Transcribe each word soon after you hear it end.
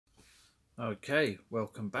Okay,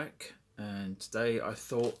 welcome back, and today I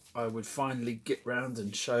thought I would finally get round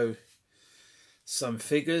and show some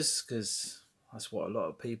figures, because that's what a lot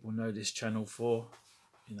of people know this channel for,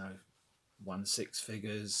 you know, 1/6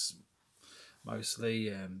 figures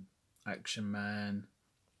mostly, Action Man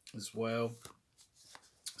as well.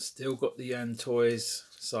 Still got the Yan Toys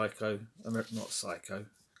Psycho, not Psycho,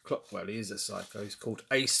 well, he is a Psycho, he's called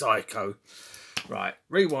a Psycho. Right,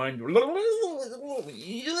 rewind.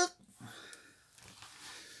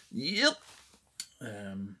 Yep.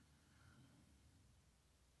 Trying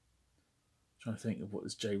to think of what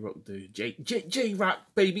does J Rock do. J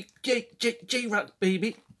Rock baby. J Rock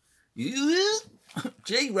baby.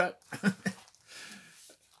 J Rock.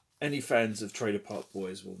 Any fans of Trailer Park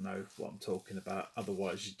Boys will know what I'm talking about.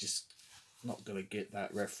 Otherwise, you're just not going to get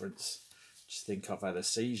that reference. Just think I've had a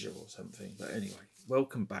seizure or something. But anyway,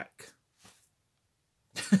 welcome back.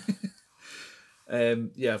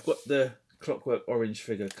 Yeah, I've got the Clockwork Orange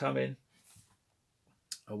figure coming.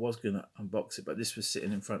 I was going to unbox it, but this was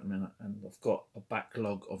sitting in front of me, and I've got a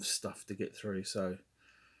backlog of stuff to get through. So,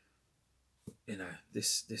 you know,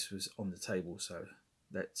 this was on the table. So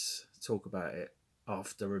let's talk about it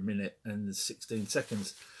after a minute and 16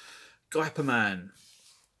 seconds. Geyperman,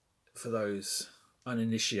 for those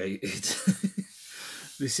uninitiated.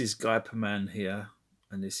 This is Geyperman here,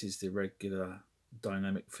 and this is the regular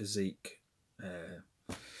dynamic physique.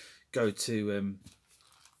 Go to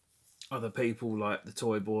other people like the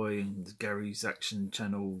Toy Boy and Gary's Action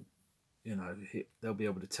channel, you know, they'll be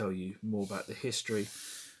able to tell you more about the history.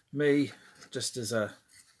 Me, just as a,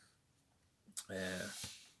 I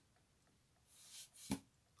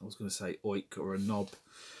was going to say oik or a knob,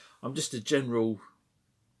 I'm just a general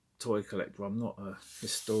toy collector. I'm not a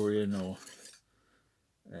historian or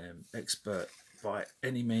expert by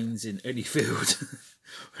any means in any field,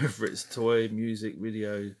 whether it's toy, music,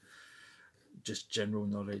 video, just general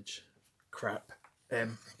knowledge. Crap.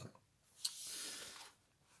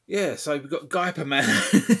 Yeah, so we've got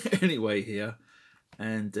Geyperman anyway here,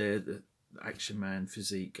 and the Action Man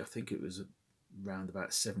physique. I think it was around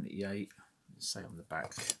about 78. Let's say on the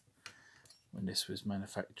back when this was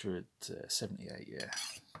manufactured, 78. Yeah,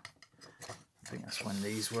 I think that's when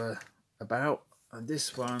these were about. And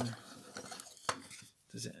this one,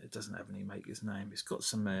 it doesn't have any maker's name. It's got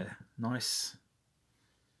some nice,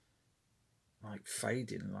 like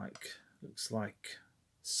fading, like looks like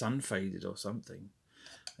sun faded or something.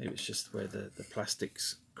 Maybe it's just where the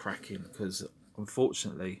plastic's cracking, because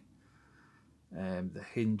unfortunately the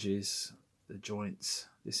hinges, the joints,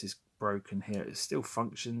 this is broken here. It still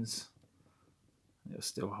functions, it'll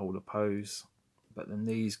still hold a pose, but the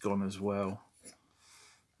knee's gone as well.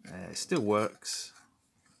 It still works.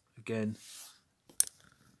 Again,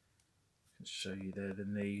 I can show you there, the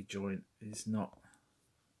knee joint is not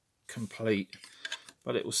complete,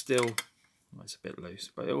 but it will still, well, it's a bit loose,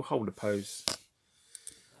 but it will hold a pose,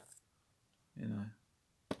 you know.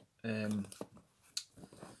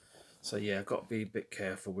 So yeah, I've got to be a bit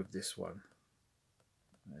careful with this one.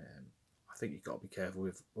 I think you've got to be careful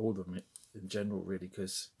with all of them in general, really,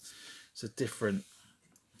 because it's a different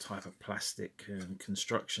type of plastic and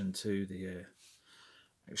construction to the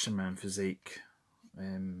Action Man physique.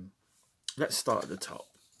 Let's start at the top.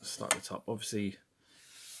 Obviously,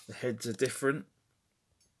 the heads are different.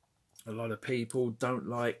 A lot of people don't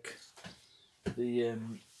like the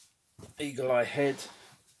eagle eye head.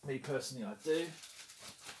 Me personally, I do.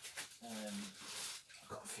 I've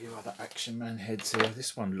got a few other Action Man heads here.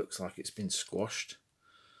 This one looks like it's been squashed,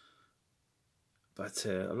 but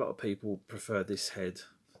a lot of people prefer this head,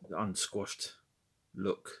 the unsquashed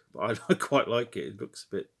look. But I quite like it. It looks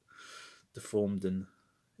a bit deformed and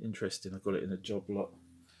interesting. I got it in a job lot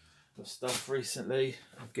of stuff recently.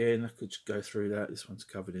 Again, I could just go through that. This one's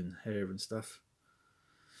covered in hair and stuff.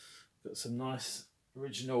 Got some nice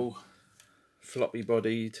original floppy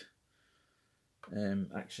bodied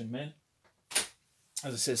Action Men.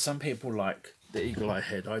 As I said, some people like the eagle eye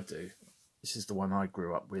head. I do. This is the one I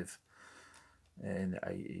grew up with in the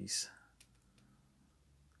 80s.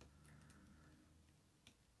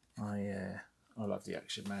 I love the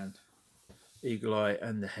Action Man. Eagle eye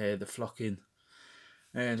and the hair, the flocking.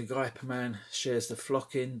 And the Geyperman shares the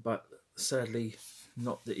flocking, but sadly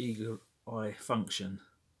not the eagle eye function.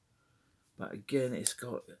 But again, it's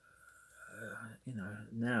got, you know,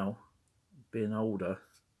 now being older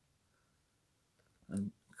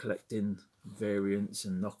and collecting variants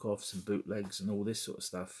and knockoffs and bootlegs and all this sort of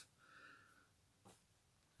stuff.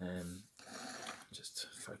 Just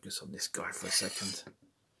focus on this guy for a second.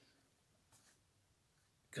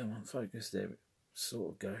 Come on, focus there. Sort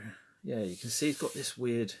of go. Yeah, you can see he's got this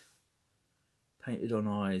weird painted on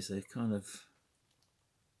eyes. They're kind of,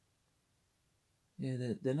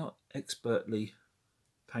 yeah, they're not expertly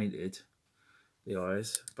painted, the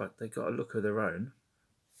eyes, but they got a look of their own.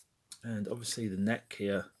 And obviously the neck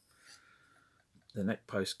here, the neck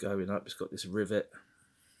post going up, it's got this rivet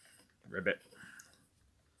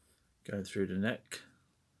going through the neck,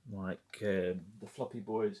 like the floppy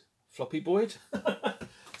bodied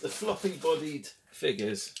the floppy bodied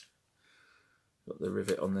figures. Got the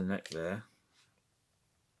rivet on the neck there.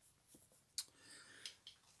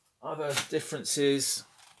 Other differences,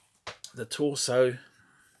 the torso,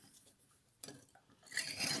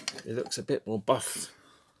 it looks a bit more buff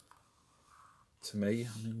to me.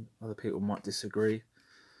 I mean, other people might disagree.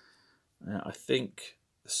 I think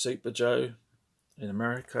Super Joe in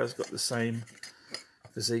America has got the same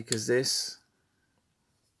physique as this,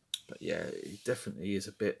 but yeah, he definitely is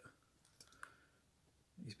a bit,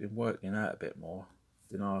 he's been working out a bit more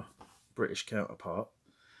than our British counterpart.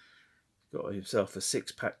 Got himself a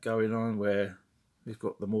six-pack going on where we've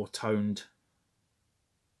got the more toned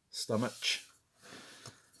stomach.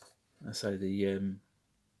 I say the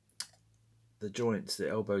joints, the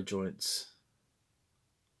elbow joints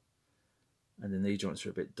and the knee joints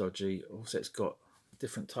are a bit dodgy. Also, it's got a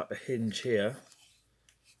different type of hinge here,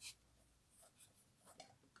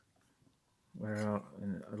 where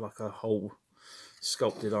like a whole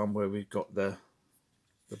sculpted arm where we've got the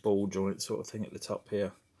ball joint sort of thing at the top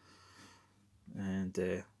here.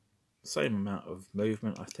 And same amount of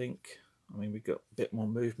movement, I think. I mean, we've got a bit more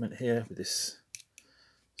movement here with this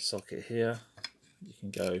socket here. You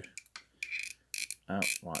can go out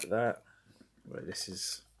like that, where this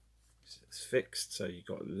is fixed, so you've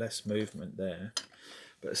got less movement there.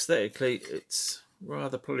 But aesthetically, it's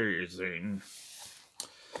rather pleasing.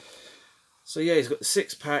 So yeah, he's got the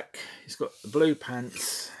six-pack. He's got the blue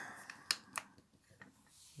pants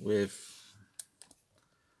with,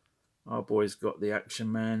 our boy's got the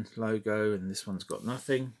Action Man logo, and this one's got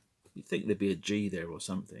nothing. You'd think there'd be a G there or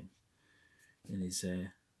something in his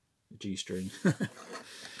G-string.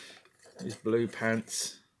 His blue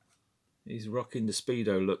pants. He's rocking the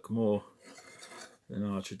Speedo look more than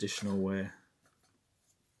our traditional wear.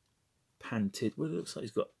 Panted. Well, it looks like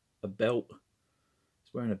he's got a belt.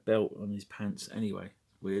 He's wearing a belt on his pants anyway.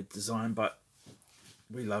 Weird design, but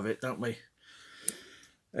we love it, don't we?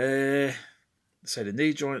 So the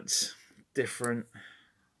knee joints different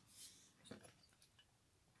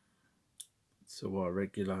to our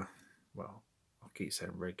regular, well, I keep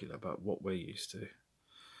saying regular, but what we're used to.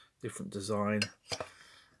 Different design.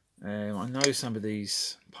 I know some of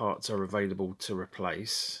these parts are available to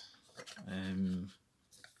replace. Can't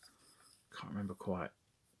remember quite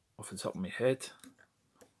off the top of my head.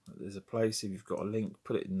 There's a place, if you've got a link,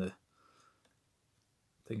 put it in the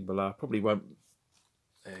thing below. I probably won't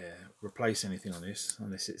replace anything on this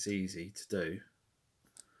unless it's easy to do.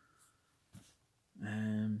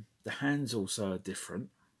 The hands also are different.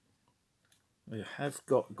 They have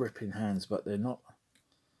got gripping hands, but they're not.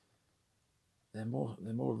 They're more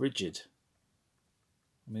rigid.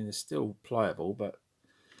 I mean, they're still pliable, but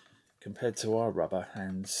compared to our rubber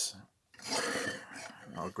hands,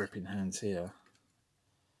 our gripping hands here,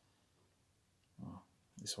 oh,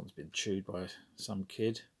 this one's been chewed by some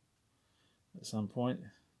kid at some point.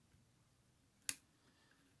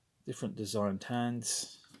 Different designed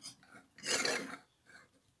hands.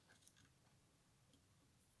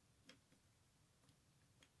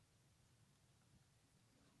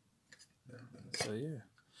 So yeah,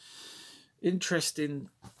 interesting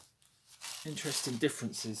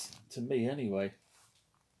differences to me anyway.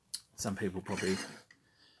 Some people probably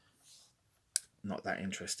not that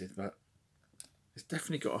interested, but it's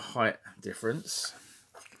definitely got a height difference.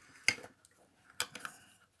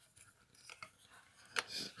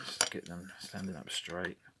 Just get them standing up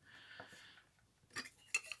straight.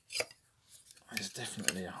 There's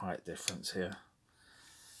definitely a height difference here.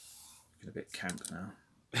 Get a bit camp now.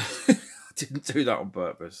 I didn't do that on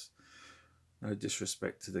purpose. No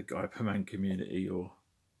disrespect to the Geyperman community, or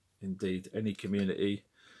indeed any community.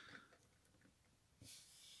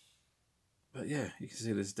 But yeah, you can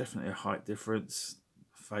see there's definitely a height difference.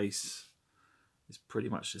 The face is pretty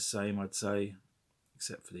much the same, I'd say,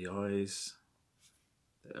 except for the eyes,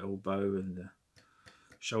 the elbow and the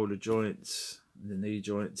shoulder joints, and the knee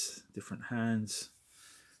joints, different hands.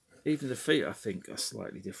 Even the feet, I think, are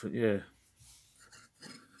slightly different, yeah.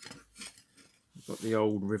 Got the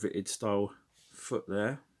old riveted style foot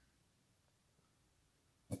there.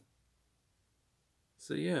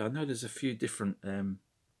 So yeah, I know there's a few different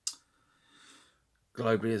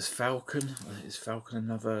globally. There's Falcon. Is Falcon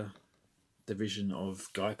another division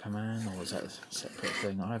of Geyperman, or is that a separate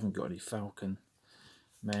thing? I haven't got any Falcon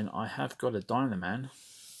men, I have got a Dynaman,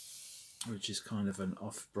 which is kind of an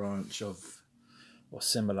off branch of, or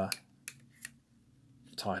similar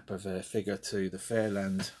type of figure to the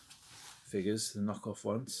Fairland figures, the knockoff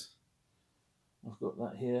ones. I've got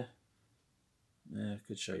that here. Yeah, I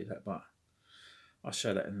could show you that, but I'll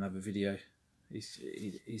show that in another video.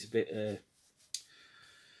 He's a bit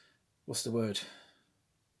what's the word?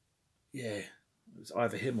 Yeah, it's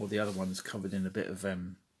either him or the other one's covered in a bit of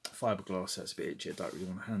fiberglass. That's a bit itchy. I don't really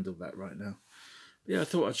want to handle that right now. But yeah, I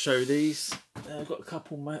thought I'd show these. I've got a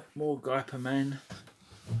couple more Geyperman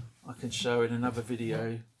I can show in another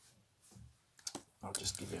video. I'll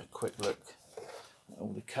just give you a quick look at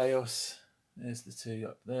all the chaos. There's the two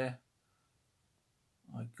up there.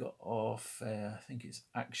 I got off, I think it's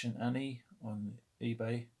Action Annie on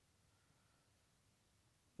eBay.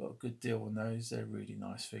 Got a good deal on those. They're really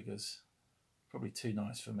nice figures. Probably too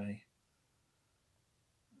nice for me.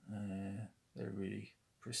 They're really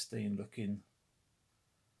pristine looking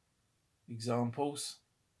examples.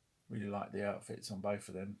 Really like the outfits on both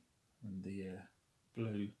of them, and the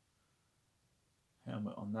blue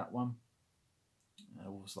helmet on that one. I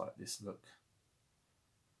always like this look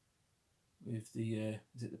with the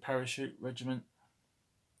is it the parachute regiment?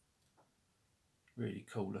 Really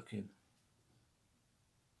cool looking.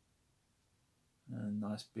 And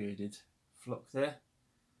nice bearded flock there.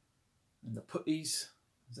 And the putties,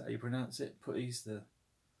 is that how you pronounce it? Putties,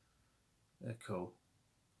 they're cool.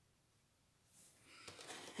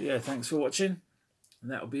 But yeah, thanks for watching,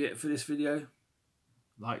 and that'll be it for this video.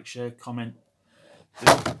 Like, share, comment.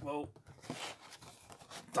 Well,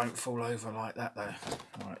 don't fall over like that though.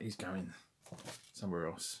 Alright, he's going somewhere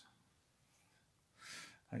else.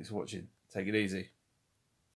 Thanks for watching. Take it easy.